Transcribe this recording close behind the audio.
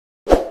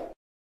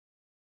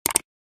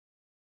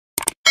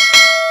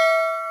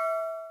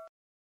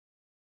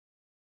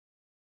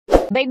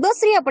Big boss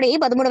 3 అప్పుడే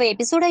 13వ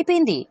episode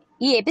అయిపోయింది.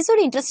 ఈ ఎపిసోడ్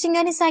ఇంట్రెస్టింగ్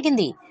గానే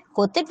సాగింది.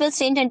 కొత్త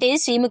ట్విస్ట్ ఏంటంటే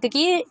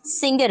శ్రీముఖికి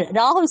సింగర్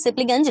రాహుల్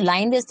సిప్లిగుంజ్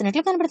లైన్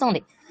వేస్తున్నట్లు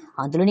కనబడుతోంది.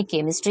 అందులోని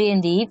కెమిస్ట్రీ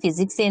ఏంది,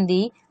 ఫిజిక్స్ ఏంది,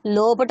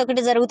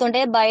 లోపటొకటి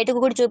జరుగుతుంటే బయటకు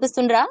కూడా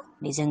చూపిస్తుండ్రా,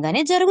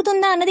 నిజంగానే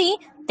జరుగుతుందా అన్నది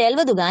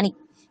తెలియదు గాని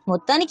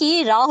మొత్తానికి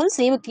రాహుల్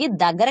శ్రీముఖికి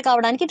దగ్గర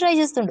కావడానికి ట్రై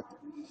చేస్తుండు.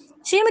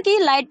 శ్రీముఖి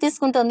లైట్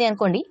తీసుకుంటోంది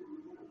అనుకోండి.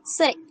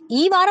 సరే,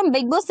 ఈ వారం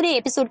బిగ్ బాస్ 3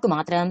 ఎపిసోడ్ కు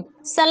మాత్రం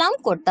సలాం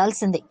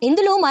కొట్టాల్సిందే.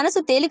 ఇందులో మనసు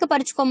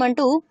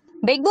తేలికపరుచుకోమంటూ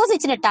బిగ్ బాస్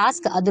ఇచ్చిన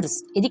టాస్క్ అదుర్స్.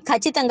 ఇది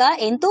ఖచ్చితంగా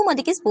ఎంతో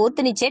మందికి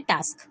స్ఫూర్తినిచ్చే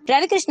టాస్క్.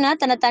 రవికృష్ణ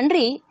తన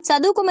తండ్రి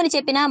చదువుకోమని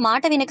చెప్పిన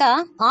మాట వినక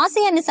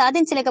ఆశయాన్ని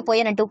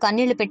సాధించలేకపోయానంటూ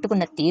కన్నీళ్లు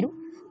పెట్టుకున్న తీరు,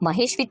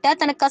 మహేష్ విట్ట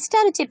తన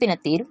కష్టాలు చెప్పిన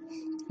తీరు,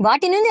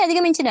 వాటి నుండి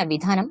అధిగమించిన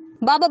విధానం,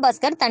 బాబా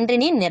భాస్కర్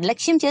తండ్రిని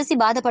నిర్లక్ష్యం చేసి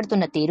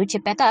బాధపడుతున్న తీరు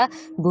చెప్పాక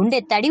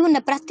గుండె తడి ఉన్న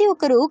ప్రతి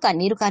ఒక్కరూ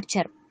కన్నీరు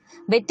కార్చారు.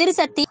 బెత్తిరి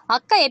సత్తి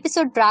అక్క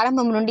ఎపిసోడ్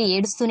ప్రారంభం నుండి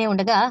ఏడుస్తూనే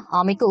ఉండగా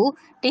ఆమెకు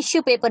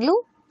టిష్యూ పేపర్లు,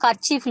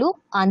 కర్చీఫ్లు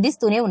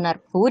అందిస్తూనే ఉన్నారు.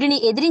 ఊరిని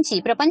ఎదిరించి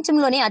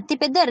ప్రపంచంలోనే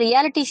అతిపెద్ద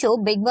reality show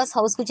big boss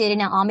house కు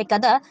చేరిన ఆమె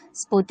కథ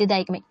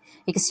స్ఫూర్తిదాయకమే.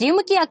 ఇక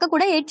శ్రీముఖి అక్క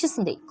కూడా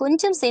ఏడ్చేసింది.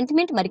 కొంచెం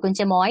సెంటిమెంట్, మరి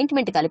కొంచెం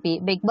ఆయింట్మెంట్ కలిపి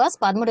బిగ్ బాస్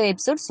 13వ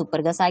ఎపిసోడ్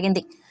సూపర్ గా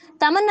సాగింది.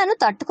 తమన్నాను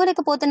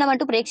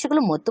తట్టుకోలేకపోతున్నామంటూ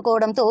ప్రేక్షకులు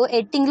మొత్తుకోవడంతో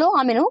ఎట్టింగ్ లో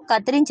ఆమెను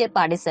కత్తిరించే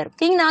పాడేశారు.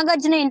 కింగ్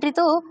నాగార్జున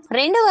ఎంట్రీతో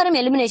రెండో వారం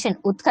ఎలిమినేషన్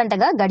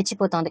ఉత్కంఠగా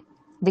గడిచిపోతోంది.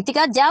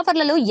 వితికా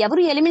జాఫర్లలో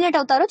ఎవరు ఎలిమినేట్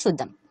అవుతారో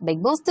చూద్దాం.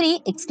 బిగ్ బాస్ 3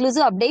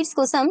 ఎక్స్క్లూజివ్ అప్డేట్స్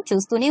కోసం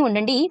చూస్తూనే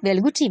ఉండండి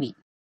వెలుగు టీవీ.